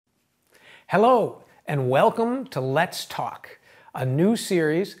Hello, and welcome to Let's Talk, a new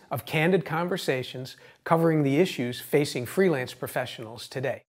series of candid conversations covering the issues facing freelance professionals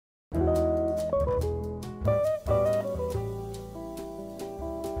today.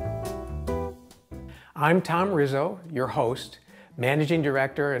 I'm Tom Rizzo, your host, Managing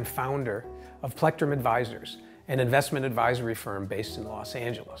Director and founder of Plectrum Advisors, an investment advisory firm based in Los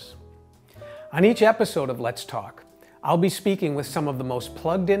Angeles. On each episode of Let's Talk, I'll be speaking with some of the most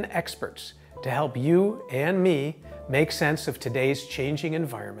plugged-in experts to help you and me make sense of today's changing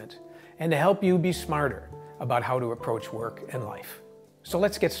environment and to help you be smarter about how to approach work and life. So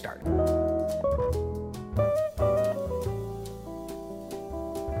let's get started.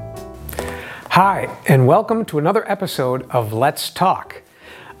 Hi, and welcome to another episode of Let's Talk.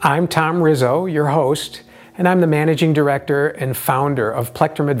 I'm Tom Rizzo, your host, and I'm the Managing Director and founder of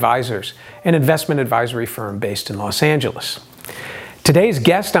Plectrum Advisors, an investment advisory firm based in Los Angeles. Today's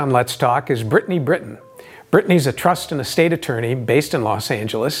guest on Let's Talk is Brittany Britton. Brittany's a trust and estate attorney based in Los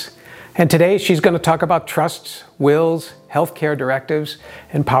Angeles, and today she's going to talk about trusts, wills, healthcare directives,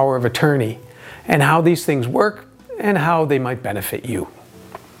 and power of attorney, and how these things work and how they might benefit you.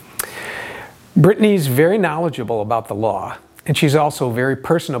 Brittany's very knowledgeable about the law, and she's also very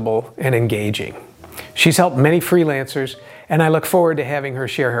personable and engaging. She's helped many freelancers, and I look forward to having her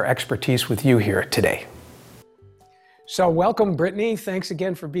share her expertise with you here today. So welcome, Brittany. Thanks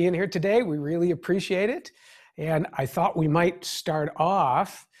again for being here today. We really appreciate it. And I thought we might start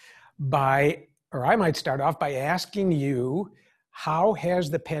off by asking you, how has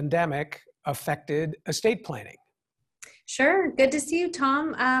the pandemic affected estate planning? Sure. Good to see you,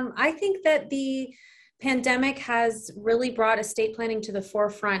 Tom. I think that the pandemic has really brought estate planning to the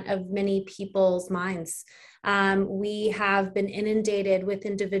forefront of many people's minds. We have been inundated with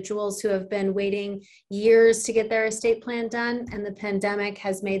individuals who have been waiting years to get their estate plan done, and the pandemic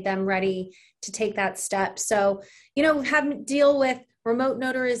has made them ready to take that step. So, we have to deal with remote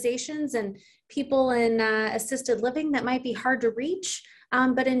notarizations and people in assisted living that might be hard to reach.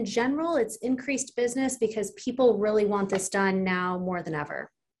 But in general, it's increased business because people really want this done now more than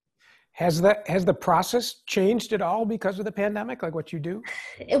ever. Has the process changed at all because of the pandemic, like what you do?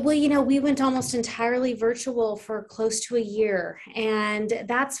 Well, we went almost entirely virtual for close to a year, and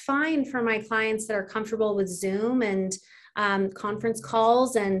that's fine for my clients that are comfortable with Zoom and conference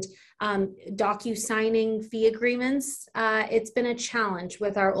calls and docu-signing fee agreements. It's been a challenge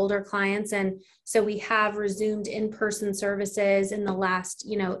with our older clients, and so we have resumed in-person services in the last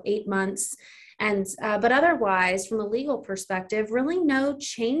 8 months. And but otherwise, from a legal perspective, really no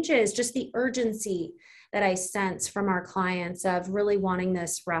changes, just the urgency that I sense from our clients of really wanting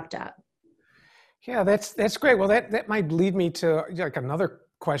this wrapped up. Yeah, that's great. Well, that might lead me to another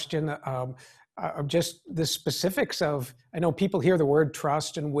question of just the specifics of, I know people hear the word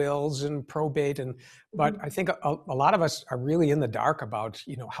trust and wills and probate, but I think a lot of us are really in the dark about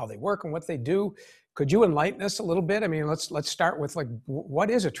how they work and what they do. Could you enlighten us a little bit? I mean, let's start with what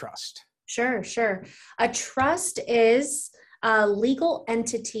is a trust? Sure. A trust is a legal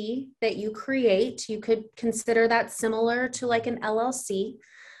entity that you create. You could consider that similar to like an LLC.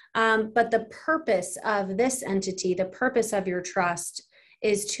 But the purpose of this entity, the purpose of your trust,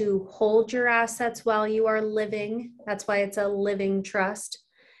 is to hold your assets while you are living. That's why it's a living trust.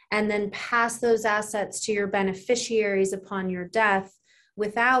 And then pass those assets to your beneficiaries upon your death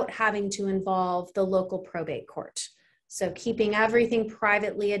without having to involve the local probate court. So keeping everything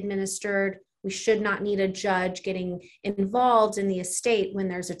privately administered. We should not need a judge getting involved in the estate when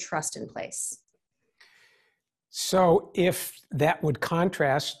there's a trust in place. So if that would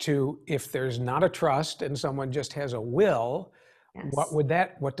contrast to if there's not a trust and someone just has a will, yes.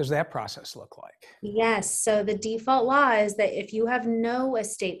 What does that process look like? Yes. So the default law is that if you have no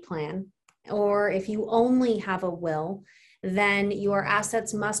estate plan, or if you only have a will, then your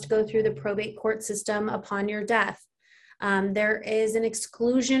assets must go through the probate court system upon your death. There is an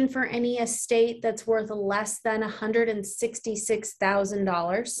exclusion for any estate that's worth less than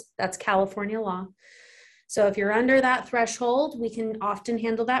 $166,000. That's California law. So if you're under that threshold, we can often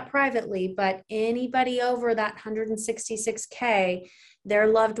handle that privately, but anybody over that $166K, their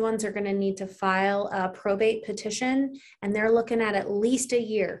loved ones are going to need to file a probate petition, and they're looking at least a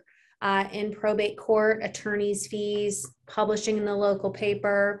year in probate court, attorney's fees, publishing in the local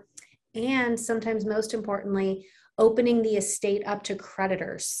paper, and sometimes most importantly, opening the estate up to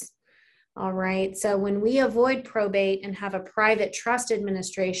creditors. All right. So when we avoid probate and have a private trust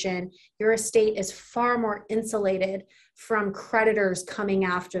administration, your estate is far more insulated from creditors coming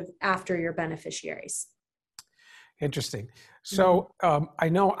after your beneficiaries. Interesting. So I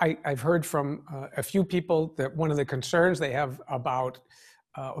know I've heard from a few people that one of the concerns they have about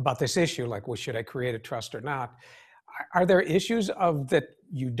about this issue, like, well, should I create a trust or not? Are there issues of that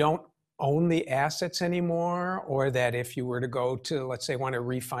you don't own the assets anymore, or that if you were to go to, let's say, want to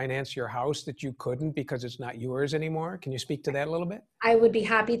refinance your house, that you couldn't because it's not yours anymore? Can you speak to that a little bit? I would be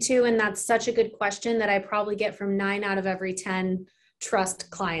happy to. And that's such a good question that I probably get from 9 out of every 10 trust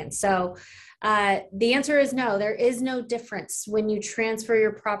clients. So the answer is no. There is no difference when you transfer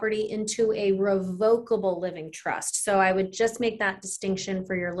your property into a revocable living trust. So I would just make that distinction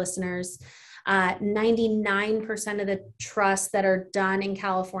for your listeners. 99% of the trusts that are done in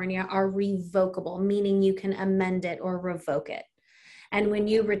California are revocable, meaning you can amend it or revoke it. And when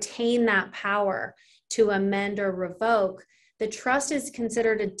you retain that power to amend or revoke, the trust is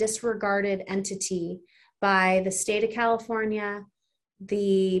considered a disregarded entity by the state of California,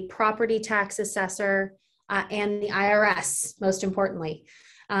 the property tax assessor, and the IRS, most importantly.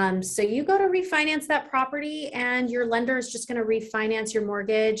 So you go to refinance that property and your lender is just going to refinance your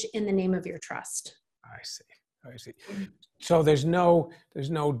mortgage in the name of your trust. I see. So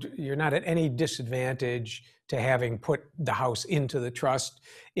you're not at any disadvantage to having put the house into the trust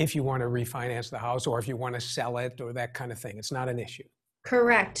if you want to refinance the house or if you want to sell it or that kind of thing. It's not an issue.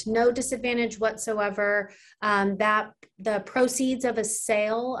 Correct. No disadvantage whatsoever. That the proceeds of a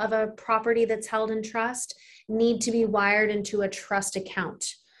sale of a property that's held in trust need to be wired into a trust account.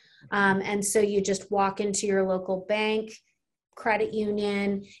 And so you just walk into your local bank, credit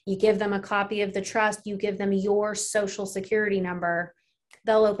union, you give them a copy of the trust, you give them your social security number,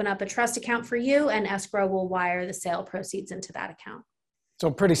 they'll open up a trust account for you and escrow will wire the sale proceeds into that account. So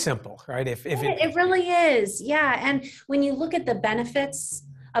pretty simple, right? It really is. Yeah. And when you look at the benefits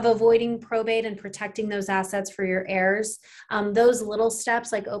of avoiding probate and protecting those assets for your heirs, those little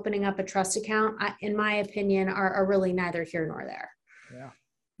steps like opening up a trust account, in my opinion, are really neither here nor there. Yeah.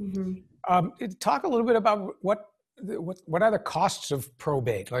 Mm-hmm. Talk a little bit about what are the costs of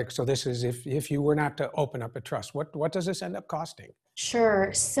probate? Like, so this is if you were not to open up a trust, what does this end up costing?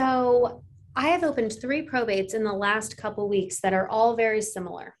 Sure. So I have opened 3 probates in the last couple weeks that are all very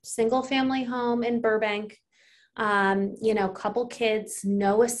similar. Single family home in Burbank, couple kids,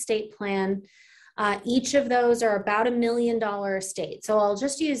 no estate plan. Each of those are about $1 million estate. So I'll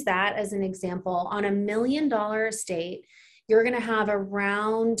just use that as an example. On $1 million estate, you're going to have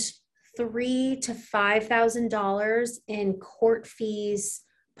around $3,000 to $5,000 in court fees,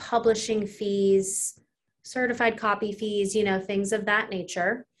 publishing fees, certified copy fees, things of that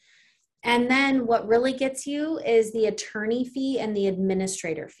nature. And then what really gets you is the attorney fee and the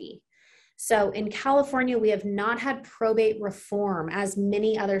administrator fee. So in California, we have not had probate reform as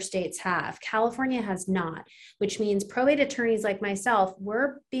many other states have. California has not, which means probate attorneys like myself,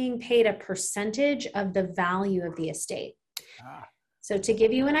 we're being paid a percentage of the value of the estate. So to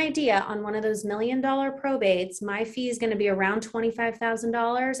give you an idea, on one of those $1 million probates, my fee is going to be around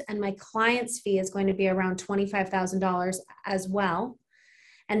 $25,000 and my client's fee is going to be around $25,000 as well.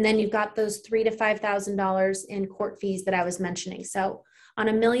 And then you've got those $3,000 to $5,000 in court fees that I was mentioning. So on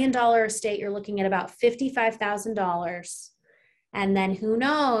 $1 million estate, you're looking at about $55,000. And then who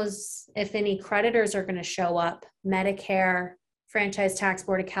knows if any creditors are going to show up, Medicare, Franchise Tax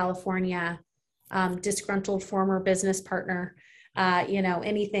Board of California, disgruntled former business partner,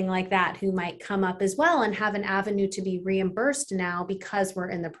 anything like that who might come up as well and have an avenue to be reimbursed now because we're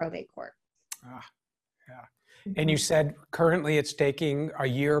in the probate court. Yeah. And you said currently it's taking a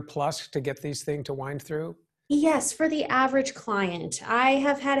year plus to get these things to wind through? Yes, for the average client. I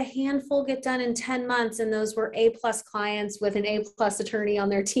have had a handful get done in 10 months, and those were A-plus clients with an A-plus attorney on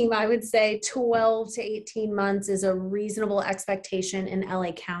their team. I would say 12 to 18 months is a reasonable expectation in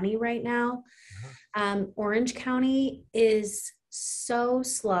LA County right now. Orange County is so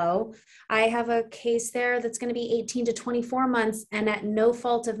slow. I have a case there that's going to be 18 to 24 months, and at no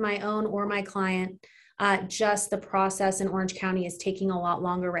fault of my own or my client, just the process in Orange County is taking a lot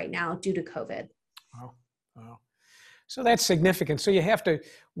longer right now due to COVID. Wow. So that's significant. So you have to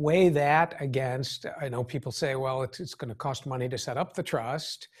weigh that against, I know people say, well, it's going to cost money to set up the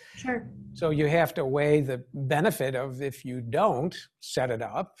trust. Sure. So you have to weigh the benefit of if you don't set it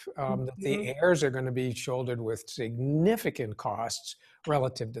up, the heirs are going to be shouldered with significant costs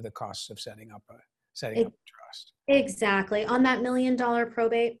relative to the costs of setting up a trust. Exactly. On that $1 million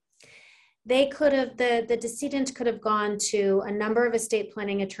probate, they could have, the decedent could have gone to a number of estate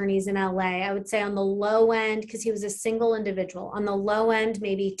planning attorneys in LA. I would say on the low end, because he was a single individual, on the low end,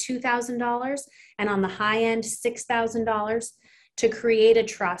 maybe $2,000, and on the high end, $6,000 to create a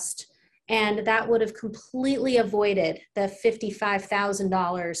trust. And that would have completely avoided the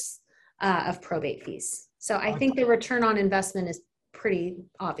 $55,000 of probate fees. So I think the return on investment is pretty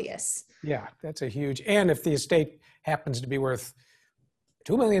obvious. Yeah, that's a huge, and if the estate happens to be worth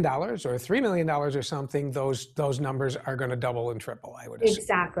 $2 million or $3 million or something, those numbers are going to double and triple, I would assume.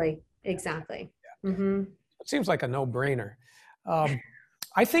 Exactly. Mm-hmm. It seems like a no-brainer.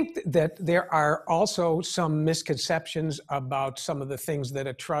 I think that there are also some misconceptions about some of the things that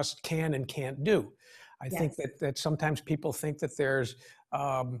a trust can and can't do. I think that sometimes people think that there's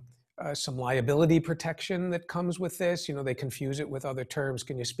some liability protection that comes with this. They confuse it with other terms.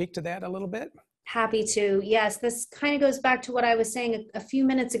 Can you speak to that a little bit? Happy to. Yes, this kind of goes back to what I was saying a few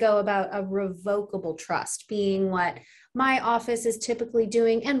minutes ago about a revocable trust being what my office is typically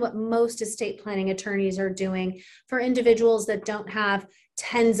doing and what most estate planning attorneys are doing for individuals that don't have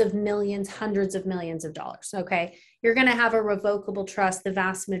tens of millions, hundreds of millions of dollars. Okay. You're going to have a revocable trust the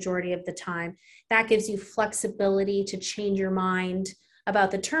vast majority of the time. That gives you flexibility to change your mind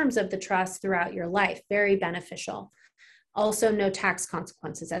about the terms of the trust throughout your life. Very beneficial. Also, no tax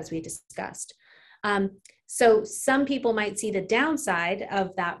consequences, as we discussed. So some people might see the downside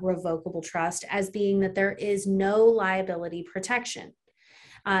of that revocable trust as being that there is no liability protection.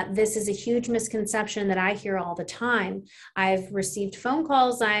 This is a huge misconception that I hear all the time. I've received phone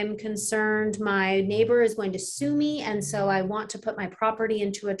calls. I'm concerned my neighbor is going to sue me, and so I want to put my property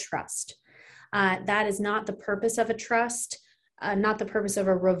into a trust. That is not the purpose of a trust, not the purpose of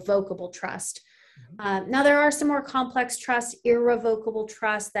a revocable trust. Now, there are some more complex trusts, irrevocable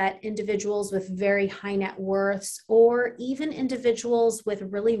trusts that individuals with very high net worths or even individuals with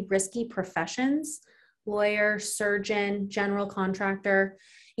really risky professions, lawyer, surgeon, general contractor,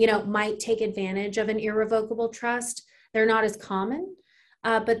 might take advantage of an irrevocable trust. They're not as common,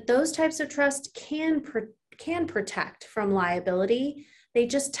 but those types of trusts can protect from liability. They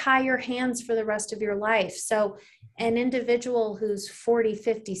just tie your hands for the rest of your life. So an individual who's 40,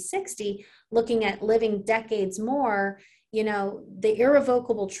 50, 60, looking at living decades more, the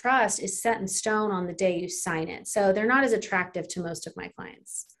irrevocable trust is set in stone on the day you sign it. So they're not as attractive to most of my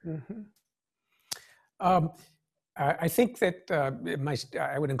clients. Mm-hmm. I think that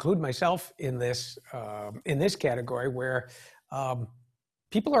I would include myself in this category where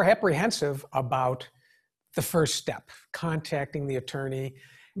people are apprehensive about the first step, contacting the attorney,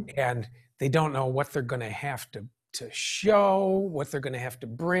 and they don't know what they're going to have to show, what they're going to have to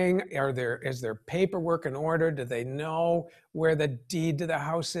bring. Is their paperwork in order? Do they know where the deed to the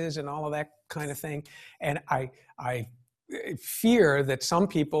house is and all of that kind of thing? And I fear that some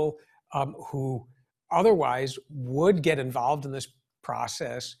people who otherwise would get involved in this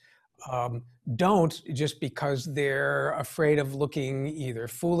process don't, just because they're afraid of looking either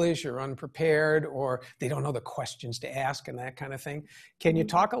foolish or unprepared, or they don't know the questions to ask and that kind of thing. Can you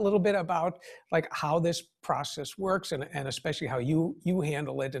talk a little bit about how this process works and especially how you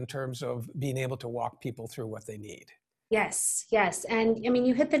handle it in terms of being able to walk people through what they need? Yes. And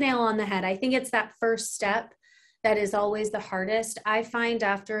you hit the nail on the head. I think it's that first step that is always the hardest. I find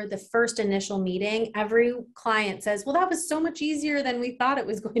after the first initial meeting, every client says, well, that was so much easier than we thought it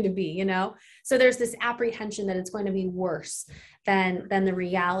was going to be, So there's this apprehension that it's going to be worse than the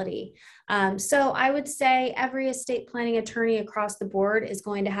reality. So I would say every estate planning attorney across the board is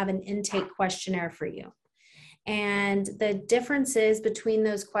going to have an intake questionnaire for you. And the differences between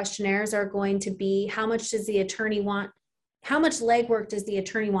those questionnaires are going to be how much legwork does the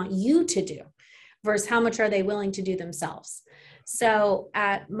attorney want you to do versus how much are they willing to do themselves. So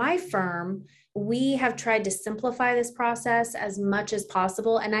at my firm, we have tried to simplify this process as much as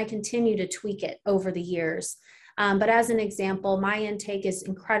possible, and I continue to tweak it over the years. But as an example, my intake is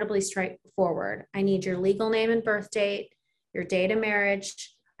incredibly straightforward. I need your legal name and birth date, your date of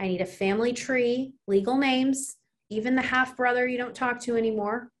marriage. I need a family tree, legal names, even the half brother you don't talk to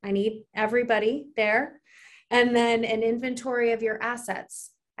anymore. I need everybody there. And then an inventory of your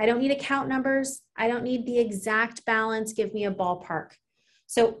assets. I don't need account numbers. I don't need the exact balance. Give me a ballpark.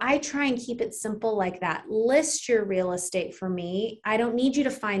 So I try and keep it simple like that. List your real estate for me. I don't need you to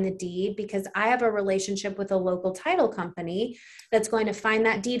find the deed because I have a relationship with a local title company that's going to find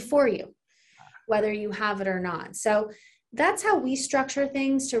that deed for you, whether you have it or not. So that's how we structure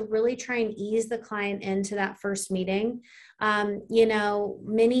things to really try and ease the client into that first meeting.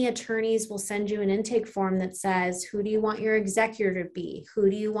 Many attorneys will send you an intake form that says, who do you want your executor to be? Who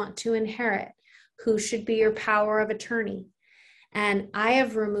do you want to inherit? Who should be your power of attorney? And I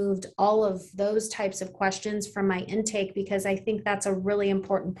have removed all of those types of questions from my intake because I think that's a really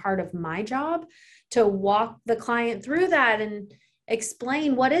important part of my job, to walk the client through that and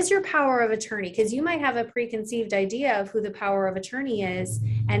explain what is your power of attorney, because you might have a preconceived idea of who the power of attorney is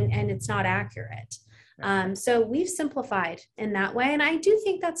and it's not accurate. So we've simplified in that way. And I do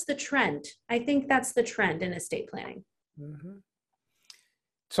think that's the trend. I think that's the trend in estate planning. Mm-hmm.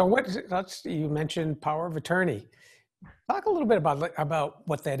 So you mentioned power of attorney. Talk a little bit about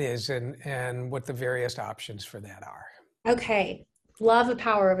what that is and what the various options for that are. Okay. Love a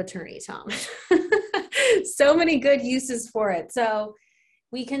power of attorney, Tom. So many good uses for it. So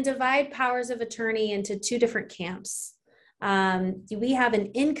we can divide powers of attorney into two different camps. We have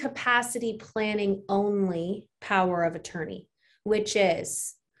an incapacity planning only power of attorney, which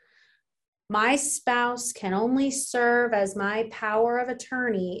is my spouse can only serve as my power of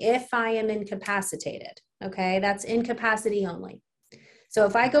attorney if I am incapacitated. Okay, that's incapacity only. So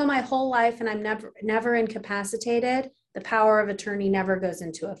if I go my whole life and I'm never incapacitated, the power of attorney never goes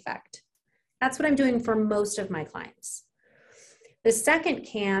into effect. That's what I'm doing for most of my clients. The second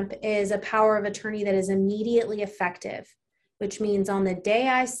camp is a power of attorney that is immediately effective, which means on the day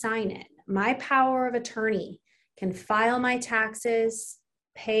I sign it, my power of attorney can file my taxes,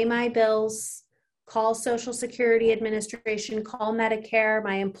 pay my bills, call Social Security Administration, call Medicare,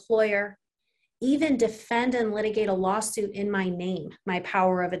 my employer, even defend and litigate a lawsuit in my name. My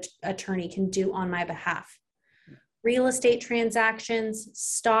power of attorney can do on my behalf. Real estate transactions,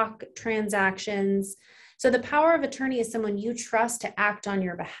 stock transactions. So the power of attorney is someone you trust to act on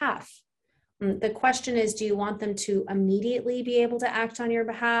your behalf. The question is, do you want them to immediately be able to act on your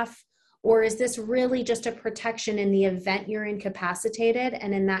behalf? Or is this really just a protection in the event you're incapacitated?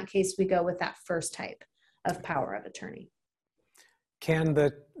 And in that case, we go with that first type of power of attorney. Can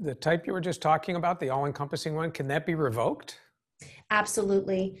the type you were just talking about, the all-encompassing one, can that be revoked?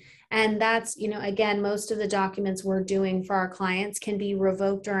 Absolutely. And that's, again, most of the documents we're doing for our clients can be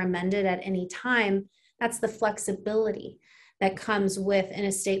revoked or amended at any time. That's the flexibility that comes with an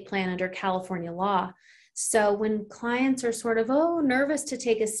estate plan under California law. So when clients are sort of, nervous to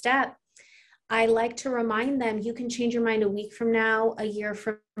take a step, I like to remind them, you can change your mind a week from now, a year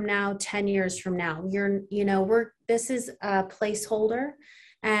from now, 10 years from now. This is a placeholder,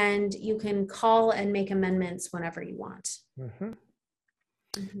 and you can call and make amendments whenever you want. Mm-hmm.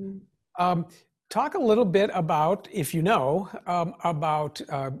 Mm-hmm. Talk a little bit about, if you know, about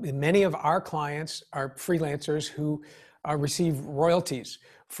many of our clients are freelancers who receive royalties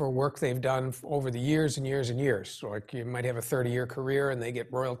for work they've done over the years and years and years. So like you might have a 30-year career and they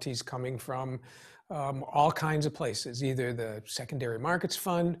get royalties coming from all kinds of places, either the Secondary Markets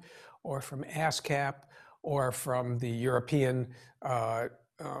Fund or from ASCAP or from the European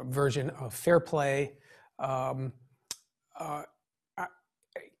version of Fair Play.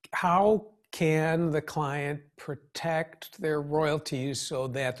 How can the client protect their royalties so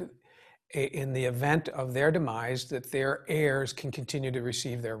that in the event of their demise, that their heirs can continue to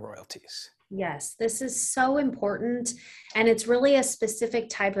receive their royalties? Yes, this is so important. And it's really a specific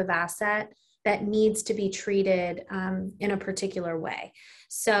type of asset that needs to be treated in a particular way.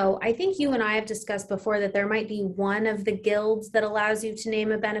 So I think you and I have discussed before that there might be one of the guilds that allows you to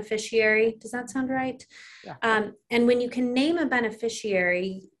name a beneficiary. Does that sound right? Yeah. And when you can name a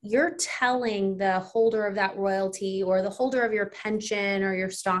beneficiary, you're telling the holder of that royalty or the holder of your pension or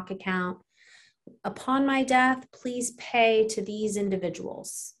your stock account, upon my death, please pay to these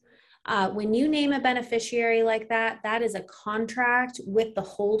individuals. When you name a beneficiary like that, that is a contract with the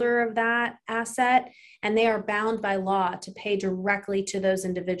holder of that asset, and they are bound by law to pay directly to those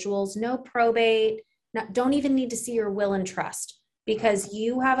individuals. No probate, don't even need to see your will and trust, because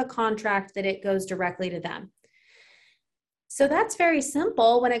you have a contract that it goes directly to them. So that's very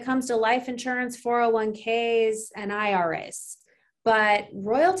simple when it comes to life insurance, 401ks, and IRAs. But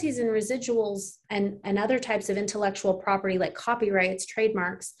royalties and residuals and other types of intellectual property like copyrights,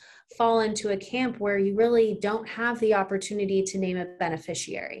 trademarks, fall into a camp where you really don't have the opportunity to name a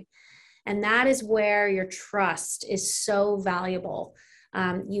beneficiary. And that is where your trust is so valuable.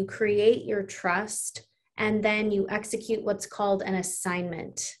 You create your trust and then you execute what's called an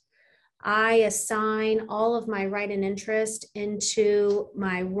assignment. I assign all of my right and interest into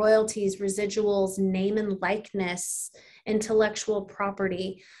my royalties, residuals, name and likeness, intellectual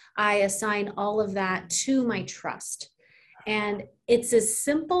property. I assign all of that to my trust. And it's as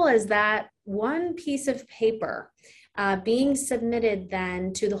simple as that one piece of paper being submitted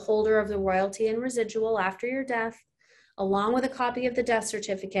then to the holder of the royalty and residual after your death, along with a copy of the death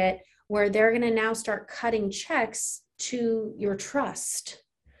certificate, where they're going to now start cutting checks to your trust,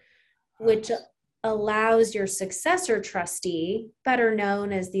 which allows your successor trustee, better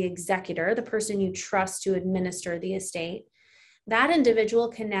known as the executor, the person you trust to administer the estate, that individual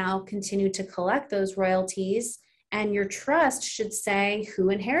can now continue to collect those royalties, and your trust should say who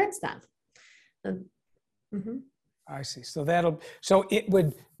inherits them. Mm-hmm. I see. So it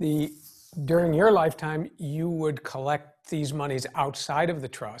would during your lifetime, you would collect these monies outside of the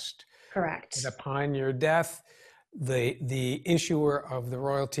trust. Correct. And upon your death, the issuer of the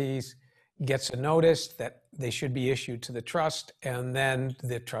royalties gets a notice that they should be issued to the trust, and then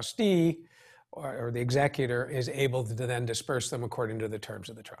the trustee or the executor is able to then disperse them according to the terms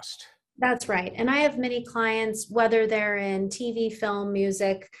of the trust. That's right. And I have many clients, whether they're in TV, film,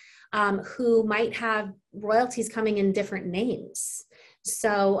 music, who might have royalties coming in different names.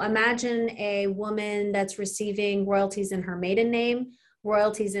 So imagine a woman that's receiving royalties in her maiden name,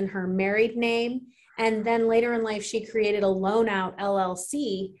 royalties in her married name, and then later in life, she created a loan out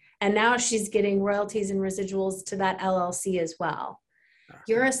LLC, and now she's getting royalties and residuals to that LLC as well.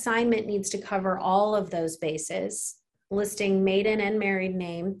 Your assignment needs to cover all of those bases, listing maiden and married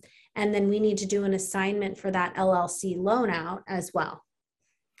name, and then we need to do an assignment for that LLC loan out as well.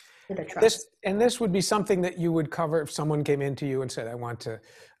 The trust. This would be something that you would cover if someone came into you and said, I want to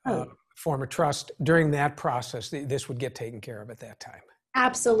form a trust. During that process, this would get taken care of at that time.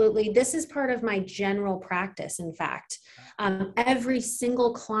 Absolutely. This is part of my general practice. In fact, every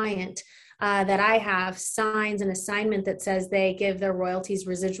single client that I have signs an assignment that says they give their royalties,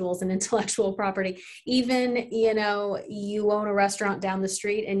 residuals, and intellectual property. Even, you own a restaurant down the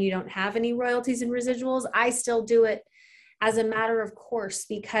street and you don't have any royalties and residuals, I still do it as a matter of course,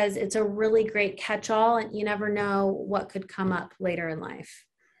 because it's a really great catch-all and you never know what could come up later in life.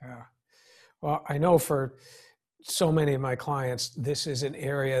 Yeah. Well, I know for so many of my clients, this is an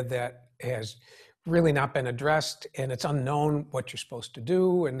area that has really not been addressed, and it's unknown what you're supposed to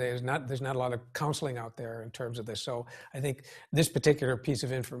do, and there's not a lot of counseling out there in terms of this. So I think this particular piece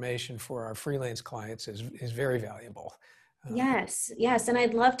of information for our freelance clients is very valuable. Yes. And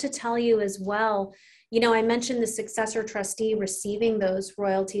I'd love to tell you as well, I mentioned the successor trustee receiving those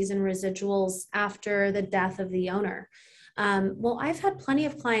royalties and residuals after the death of the owner. Well, I've had plenty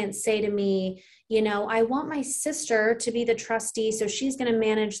of clients say to me, I want my sister to be the trustee, so she's going to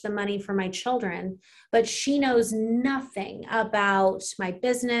manage the money for my children, but she knows nothing about my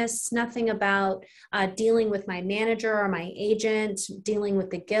business, nothing about dealing with my manager or my agent, dealing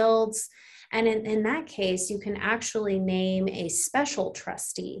with the guilds. And in that case, you can actually name a special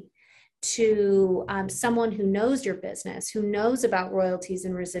trustee to someone who knows your business, who knows about royalties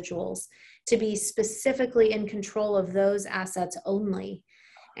and residuals, to be specifically in control of those assets only.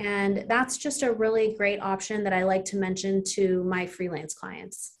 And that's just a really great option that I like to mention to my freelance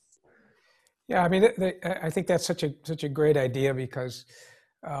clients. Yeah, I mean, I think that's such a great idea because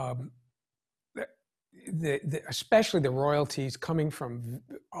especially the royalties coming from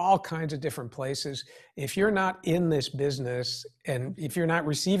all kinds of different places. If you're not in this business and if you're not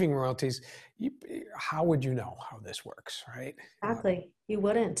receiving royalties, how would you know how this works, right? Exactly, you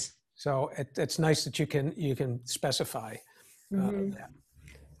wouldn't. So it's nice that you can specify that.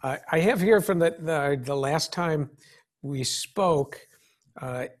 I have here from the last time we spoke,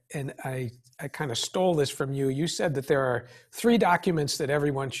 and I kind of stole this from you. You said that there are 3 documents that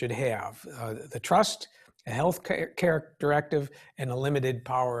everyone should have: the trust, a health care directive, and a limited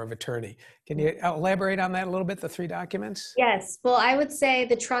power of attorney. Can you elaborate on that a little bit, the 3 documents? Yes. Well, I would say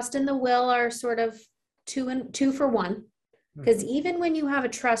the trust and the will are sort of two for one, because even when you have a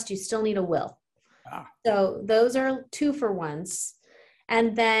trust, you still need a will. So those are 2 for ones.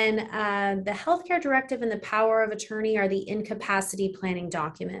 And then the healthcare directive and the power of attorney are the incapacity planning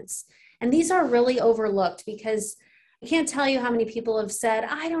documents. And these are really overlooked because I can't tell you how many people have said,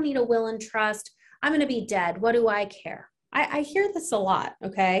 I don't need a will and trust. I'm going to be dead. What do I care? I hear this a lot,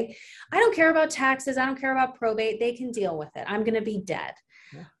 okay? I don't care about taxes. I don't care about probate. They can deal with it. I'm going to be dead.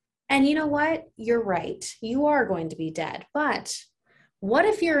 Yeah. And you know what? You're right. You are going to be dead. But what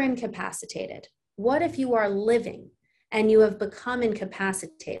if you're incapacitated? What if you are living and you have become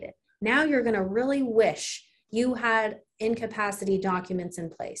incapacitated? Now you're going to really wish you had incapacity documents in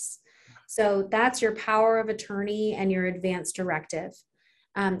place. So that's your power of attorney and your advance directive.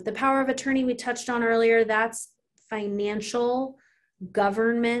 The power of attorney we touched on earlier, that's financial,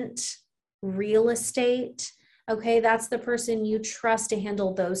 government, real estate. Okay, that's the person you trust to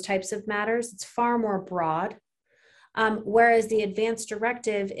handle those types of matters. It's far more broad. Whereas the advance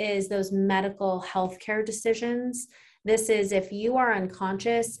directive is those medical healthcare decisions. This is if you are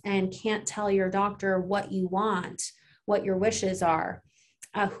unconscious and can't tell your doctor what you want, what your wishes are,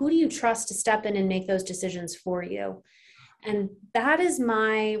 who do you trust to step in and make those decisions for you? And that is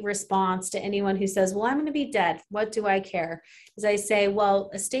my response to anyone who says, well, I'm going to be dead. What do I care? As I say,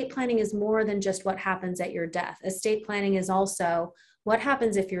 well, estate planning is more than just what happens at your death. Estate planning is also what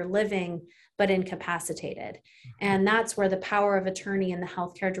happens if you're living but incapacitated. And that's where the power of attorney and the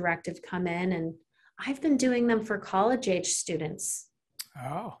healthcare directive come in. And I've been doing them for college age students.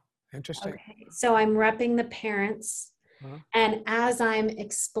 Oh, interesting. Okay. So I'm repping the parents. And as I'm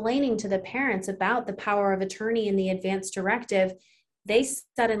explaining to the parents about the power of attorney and the advance directive, they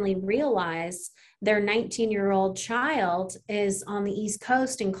suddenly realize their 19-year-old child is on the East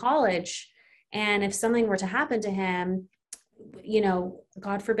Coast in college. And if something were to happen to him,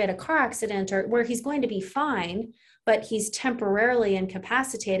 God forbid, a car accident, or where he's going to be fine, but he's temporarily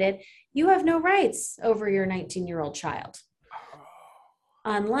incapacitated, you have no rights over your 19-year-old child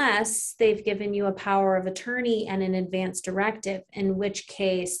unless they've given you a power of attorney and an advance directive, in which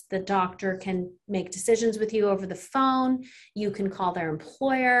case the doctor can make decisions with you over the phone. You can call their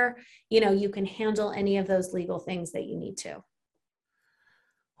employer, you can handle any of those legal things that you need to.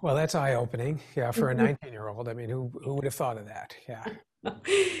 Well, that's eye-opening. Yeah, for a 19-year-old. I mean, who would have thought of that? Yeah.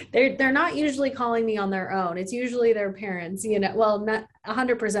 They're not usually calling me on their own. It's usually their parents, well, not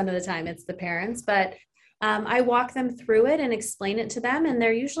 100% of the time it's the parents, but I walk them through it and explain it to them, and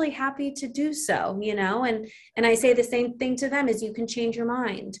they're usually happy to do so, and I say the same thing to them, is you can change your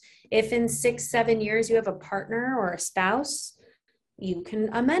mind. If in 6-7 years you have a partner or a spouse, you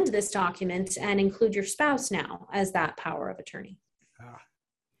can amend this document and include your spouse now as that power of attorney.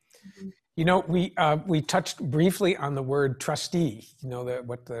 We touched briefly on the word trustee,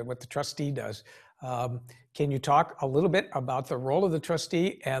 what the trustee does. Can you talk a little bit about the role of the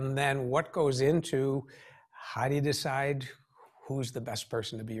trustee, and then what goes into how do you decide who's the best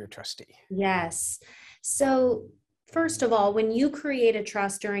person to be your trustee? Yes. So first of all, when you create a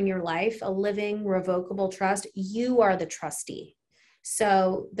trust during your life, a living revocable trust, you are the trustee.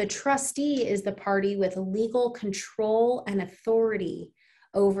 So the trustee is the party with legal control and authority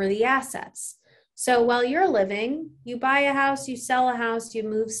over the assets. So while you're living, you buy a house, you sell a house, you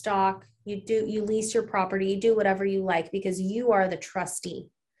move stock, you lease your property, you do whatever you like because you are the trustee.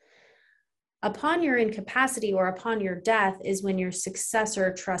 Upon your incapacity or upon your death is when your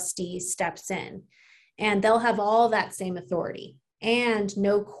successor trustee steps in, and they'll have all that same authority and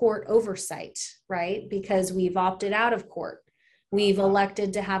no court oversight, right? Because we've opted out of court. We've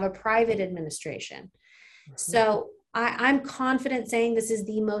elected to have a private administration. So I'm confident saying this is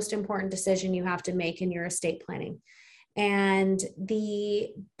the most important decision you have to make in your estate planning. And the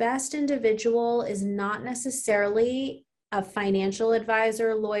best individual is not necessarily a financial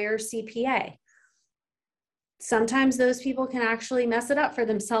advisor, lawyer, CPA. Sometimes those people can actually mess it up for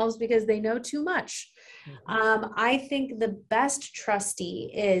themselves because they know too much. I think the best trustee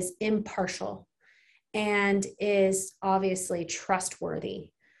is impartial and is obviously trustworthy.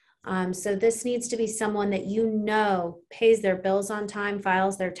 So this needs to be someone that pays their bills on time,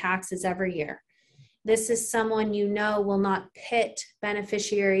 files their taxes every year. This is someone will not pit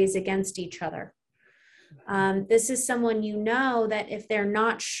beneficiaries against each other. This is someone that if they're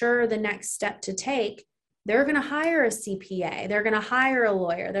not sure the next step to take, they're going to hire a CPA, they're going to hire a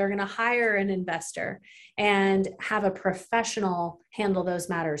lawyer, they're going to hire an investor and have a professional handle those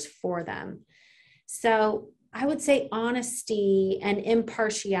matters for them. So I would say honesty and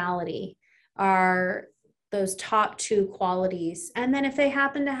impartiality are those top two qualities. And then if they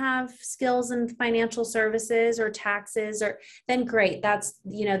happen to have skills in financial services or taxes, then great, that's,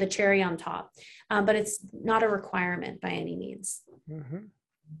 the cherry on top. But it's not a requirement by any means. Mm-hmm.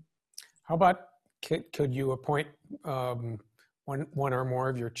 How about, could you appoint one or more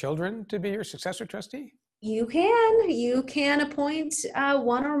of your children to be your successor trustee? You can appoint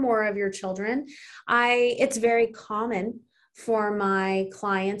one or more of your children. It's very common for my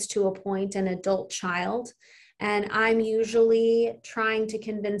clients to appoint an adult child, and I'm usually trying to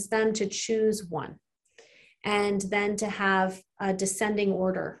convince them to choose one and then to have a descending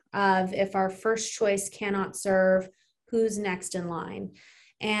order of, if our first choice cannot serve, who's next in line.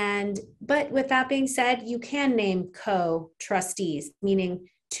 But with that being said, you can name co-trustees, meaning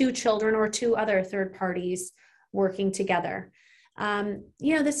two children or two other third parties working together.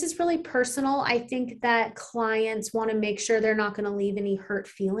 This is really personal. I think that clients want to make sure they're not going to leave any hurt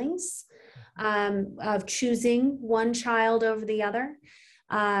feelings of choosing one child over the other.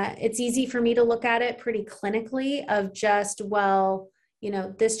 It's easy for me to look at it pretty clinically of just,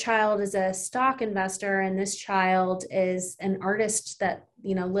 this child is a stock investor and this child is an artist that,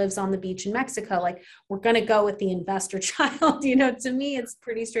 lives on the beach in Mexico. Like, we're going to go with the investor child. To me, it's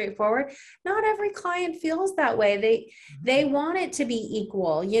pretty straightforward. Not every client feels that way. They want it to be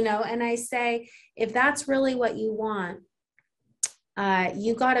equal, and I say, if that's really what you want,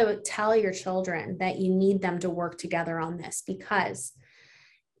 you got to tell your children that you need them to work together on this, because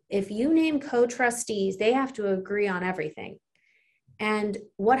if you name co-trustees, they have to agree on everything. And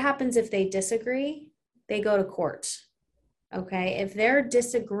what happens if they disagree? They go to court. Okay. If they're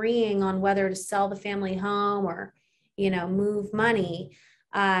disagreeing on whether to sell the family home or, move money,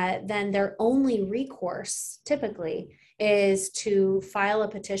 then their only recourse typically is to file a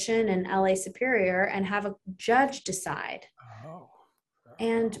petition in LA Superior and have a judge decide. Oh.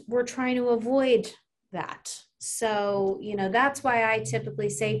 And we're trying to avoid that. So, that's why I typically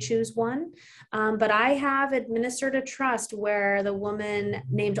say choose one. But I have administered a trust where the woman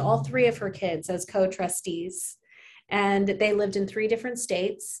named all three of her kids as co-trustees, and they lived in three different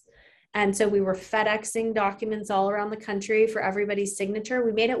states. And so we were FedExing documents all around the country for everybody's signature.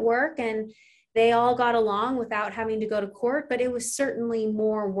 We made it work, and they all got along without having to go to court, but it was certainly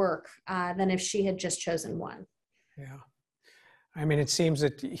more work than if she had just chosen one. Yeah. I mean, it seems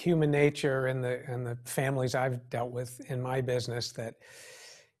that human nature and the families I've dealt with in my business, that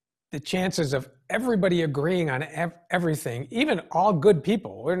the chances of everybody agreeing on everything, even all good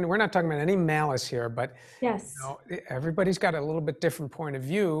people, we're not talking about any malice here, but yes, everybody's got a little bit different point of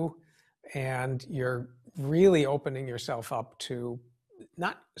view, and you're really opening yourself up to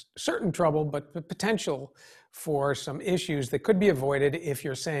not certain trouble, but the potential for some issues that could be avoided if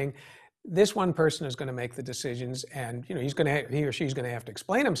you're saying, this one person is going to make the decisions, and he or she's going to have to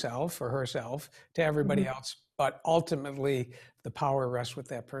explain himself or herself to everybody else, but ultimately the power rests with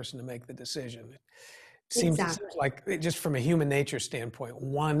that person to make the decision. It seems like, just from a human nature standpoint,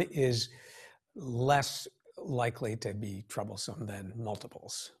 one is less likely to be troublesome than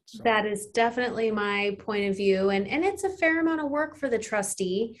multiples. So. That is definitely my point of view, and it's a fair amount of work for the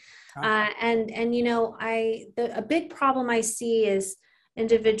trustee. And a big problem I see is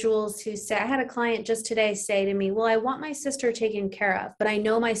individuals who say, I had a client just today say to me, well, I want my sister taken care of, but I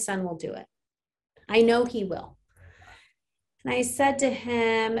know my son will do it. I know he will. And I said to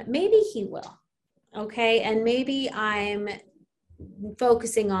him, maybe he will. Okay. And maybe I'm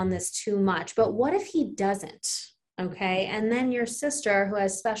focusing on this too much, but what if he doesn't? Okay. And then your sister, who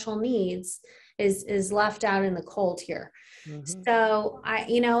has special needs, is left out in the cold here. Mm-hmm. So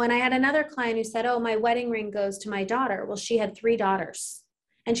and I had another client who said, oh, my wedding ring goes to my daughter. Well, she had 3 daughters.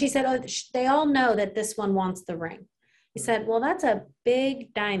 And she said, oh, they all know that this one wants the ring. He said, well, that's a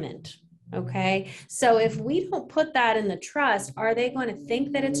big diamond. Okay. So if we don't put that in the trust, are they going to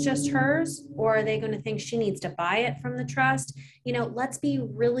think that it's just hers, or are they going to think she needs to buy it from the trust? Let's be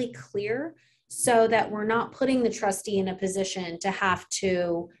really clear so that we're not putting the trustee in a position to have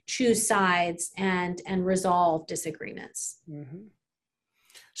to choose sides and resolve disagreements. Mm-hmm.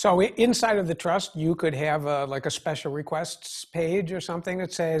 So inside of the trust, you could have like a special requests page or something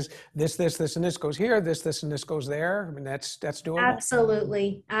that says this, and this goes here, this, and this goes there. I mean, that's doable.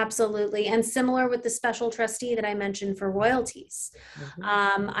 Absolutely. Absolutely. And similar with the special trustee that I mentioned for royalties.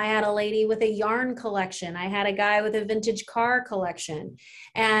 Mm-hmm. I had a lady with a yarn collection. I had a guy with a vintage car collection,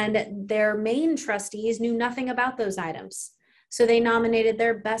 and their main trustees knew nothing about those items. So they nominated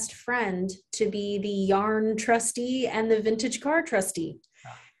their best friend to be the yarn trustee and the vintage car trustee.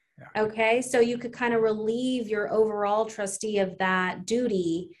 Yeah. Okay, so you could kind of relieve your overall trustee of that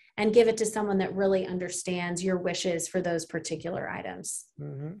duty and give it to someone that really understands your wishes for those particular items.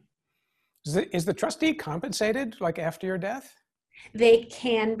 Mm-hmm. Is the trustee compensated like after your death? They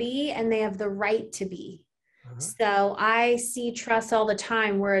can be, and they have the right to be. Uh-huh. So I see trusts all the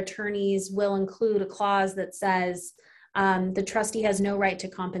time where attorneys will include a clause that says the trustee has no right to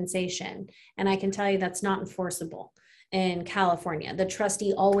compensation. And I can tell you that's not enforceable. In California, the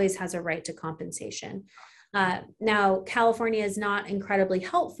trustee always has a right to compensation. Now, California is not incredibly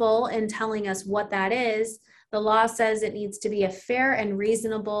helpful in telling us what that is. The law says it needs to be a fair and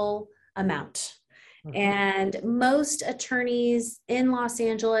reasonable amount. Mm-hmm. And most attorneys in Los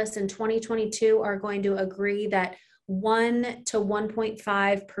Angeles in 2022 are going to agree that 1 to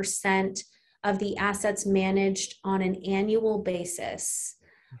 1.5% of the assets managed on an annual basis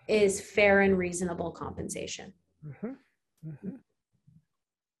is fair and reasonable compensation. Mm-hmm. Mm-hmm.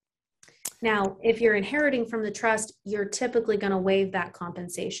 Now, if you're inheriting from the trust, you're typically going to waive that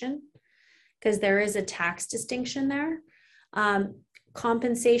compensation because there is a tax distinction there.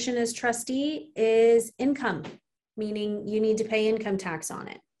 Compensation as trustee is income, meaning you need to pay income tax on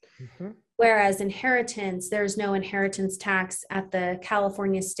it. Mm-hmm. Whereas inheritance, there's no inheritance tax at the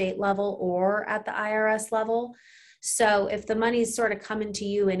California state level or at the IRS level. So if the money's sort of coming to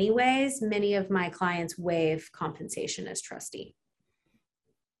you anyways, many of my clients waive compensation as trustee.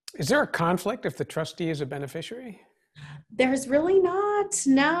 Is there a conflict if the trustee is a beneficiary? There's really not.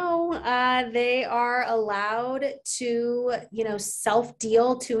 No, they are allowed to,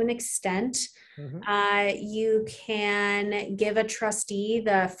 self-deal to an extent. Mm-hmm. You can give a trustee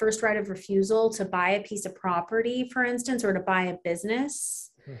the first right of refusal to buy a piece of property, for instance, or to buy a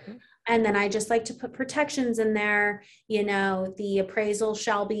business. Mm-hmm. And then I just like to put protections in there. The appraisal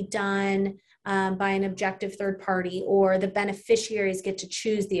shall be done by an objective third party, or the beneficiaries get to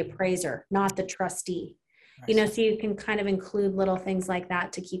choose the appraiser, not the trustee. So you can kind of include little things like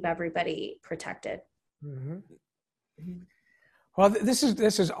that to keep everybody protected. Mm-hmm. Well, this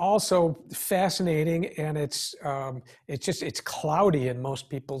is also fascinating, and it's cloudy in most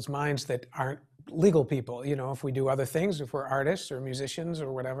people's minds that aren't legal people. You know, if we do other things, if we're artists or musicians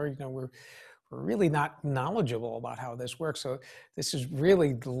or whatever, you know, we're really not knowledgeable about how this works. So this is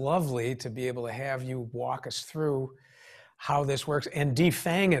really lovely to be able to have you walk us through how this works and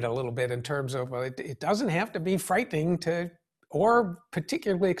defang it a little bit in terms of, well, it doesn't have to be frightening or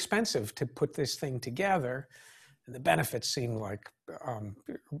particularly expensive to put this thing together. And the benefits seem like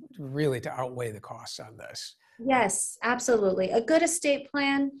really to outweigh the costs on this. Yes, absolutely. A good estate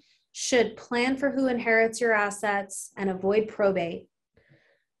plan should plan for who inherits your assets and avoid probate.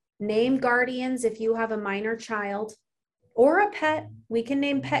 Name guardians if you have a minor child or a pet. We can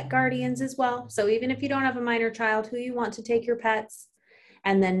name pet guardians as well. So even if you don't have a minor child, who you want to take your pets.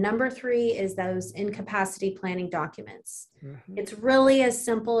 And then number 3 is those incapacity planning documents. Mm-hmm. It's really as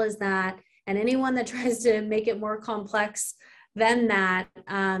simple as that. And anyone that tries to make it more complex than that,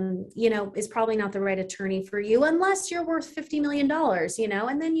 is probably not the right attorney for you unless you're worth $50 million,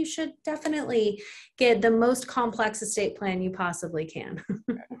 and then you should definitely get the most complex estate plan you possibly can.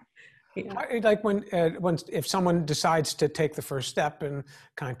 Yeah. Like if someone decides to take the first step and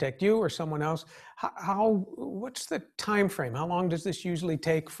contact you or someone else, what's the time frame? How long does this usually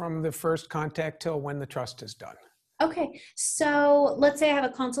take from the first contact till when the trust is done? Okay, so let's say I have a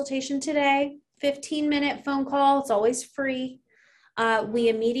consultation today, 15-minute phone call. It's always free. We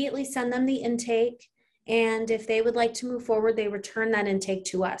immediately send them the intake, and if they would like to move forward, they return that intake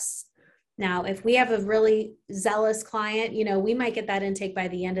to us. Now, if we have a really zealous client, we might get that intake by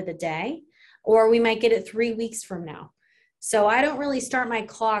the end of the day, or we might get it 3 weeks from now. So I don't really start my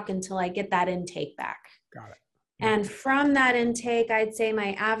clock until I get that intake back. Got it. And from that intake, I'd say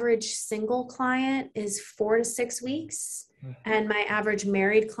my average single client is 4 to 6 weeks, and my average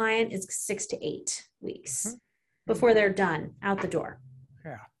married client is 6 to 8 weeks before they're done out the door.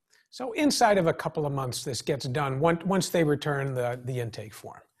 Yeah. So inside of a couple of months, this gets done once they return the intake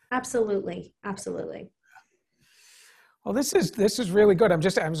form. Absolutely. Absolutely. Well, this is really good.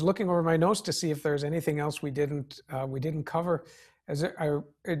 I was looking over my notes to see if there's anything else we didn't cover. Do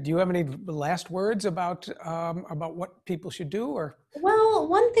you have any last words about what people should do? Or well,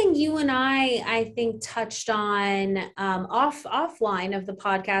 one thing you and I think touched on offline of the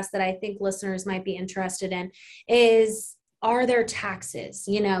podcast that I think listeners might be interested in is, are there taxes,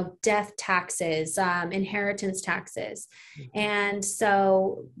 death taxes, inheritance taxes? And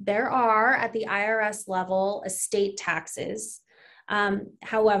so there are at the IRS level estate taxes.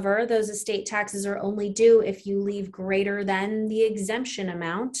 However, those estate taxes are only due if you leave greater than the exemption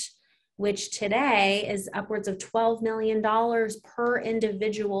amount, which today is upwards of $12 million per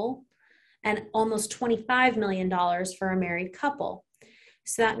individual and almost $25 million for a married couple.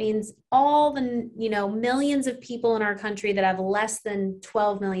 So that means all the, millions of people in our country that have less than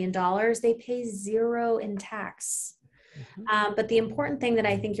 $12 million, they pay zero in tax. But the important thing that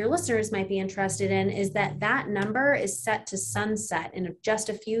I think your listeners might be interested in is that number is set to sunset in just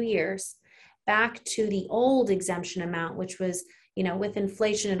a few years back to the old exemption amount, which was, with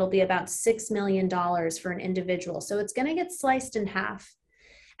inflation, it'll be about $6 million for an individual. So it's going to get sliced in half.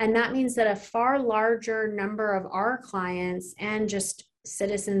 And that means that a far larger number of our clients and just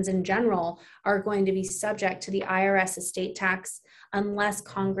citizens in general are going to be subject to the IRS estate tax unless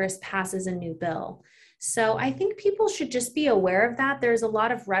Congress passes a new bill. So I think people should just be aware of that. There's a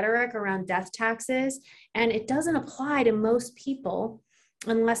lot of rhetoric around death taxes, and it doesn't apply to most people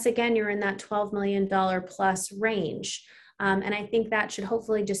unless, again, you're in that $12 million plus range. And I think that should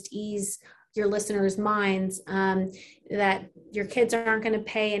hopefully just ease your listeners' minds that your kids aren't going to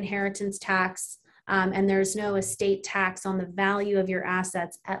pay inheritance tax. And there's no estate tax on the value of your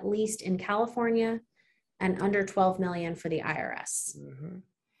assets, at least in California, and under 12 million for the IRS. Mm-hmm.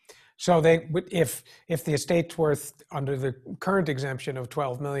 So if the estate's worth, under the current exemption of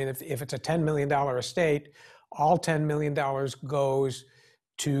 12 million, if it's a $10 million estate, all $10 million goes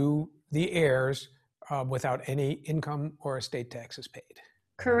to the heirs without any income or estate taxes paid.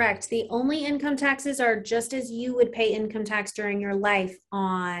 Correct. The only income taxes are just as you would pay income tax during your life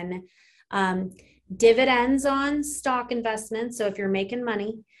on dividends on stock investments. So if you're making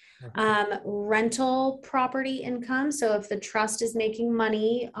money, rental property income. So if the trust is making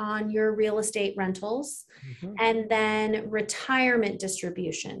money on your real estate rentals, and then retirement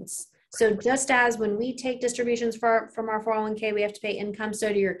distributions. So just as when we take distributions from our 401k, we have to pay income,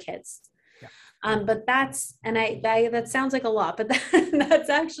 so do your kids. But that sounds like a lot, but that's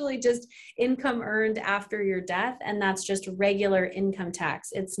actually just income earned after your death. And that's just regular income tax.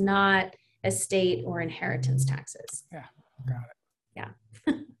 It's not estate or inheritance taxes. Yeah, got it. Yeah.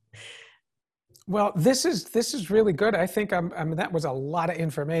 Well, this is really good. I think I mean, that was a lot of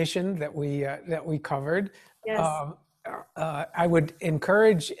information that we covered. Yes. I would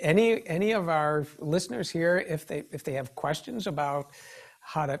encourage any of our listeners here, if they have questions about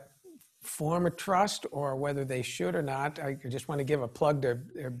how to form a trust or whether they should or not. I just want to give a plug to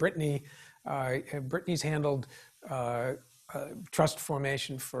Brittany. Brittany's handled trust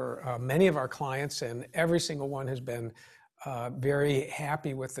formation for many of our clients, and every single one has been very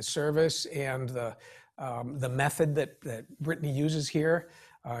happy with the service and the method that Brittany uses here.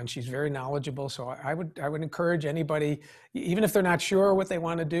 And she's very knowledgeable. So I would encourage anybody, even if they're not sure what they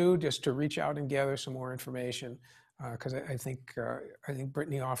want to do, just to reach out and gather some more information. Because I think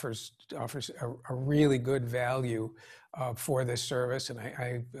Brittany offers a really good value for this service,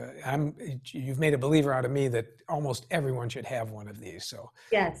 and you've made a believer out of me that almost everyone should have one of these. So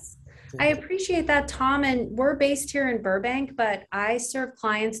yes, I appreciate that, Tom. And we're based here in Burbank, but I serve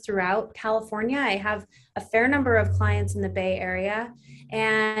clients throughout California. I have a fair number of clients in the Bay Area,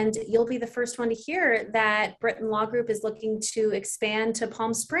 and you'll be the first one to hear that Britton Law Group is looking to expand to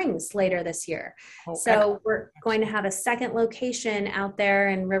Palm Springs later this year. So excellent. We're going to have a second location out there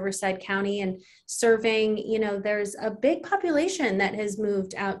in Riverside County, and serving, there's a big population that has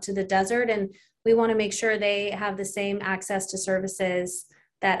moved out to the desert, and we want to make sure they have the same access to services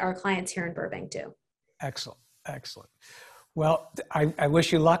that our clients here in Burbank do. Excellent. Well, I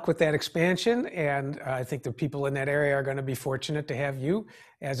wish you luck with that expansion, and I think the people in that area are going to be fortunate to have you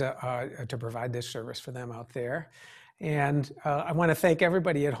as to provide this service for them out there. And I want to thank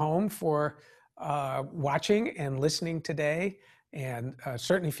everybody at home for watching and listening today. And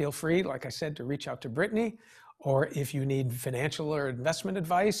certainly feel free, like I said, to reach out to Brittany, or if you need financial or investment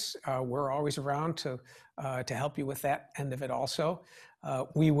advice, we're always around to help you with that end of it also.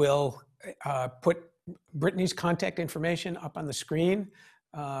 We will put Brittany's contact information up on the screen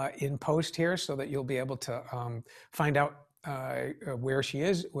in post here, so that you'll be able to find out where she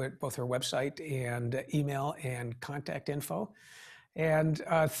is with both her website and email and contact info. And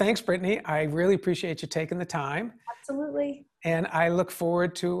thanks, Brittany. I really appreciate you taking the time. Absolutely. And I look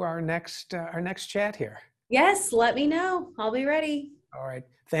forward to our next chat here. Yes, let me know. I'll be ready. All right.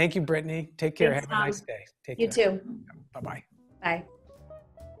 Thank you, Brittany. Take care. Thanks, have a nice day. Take care. You too. Bye-bye. Bye.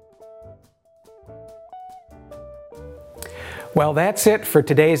 Well, that's it for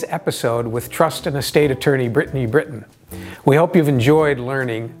today's episode with Trust and Estate Attorney Brittany Britton. We hope you've enjoyed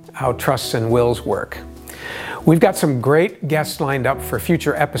learning how trusts and wills work. We've got some great guests lined up for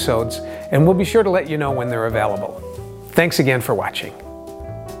future episodes, and we'll be sure to let you know when they're available. Thanks again for watching.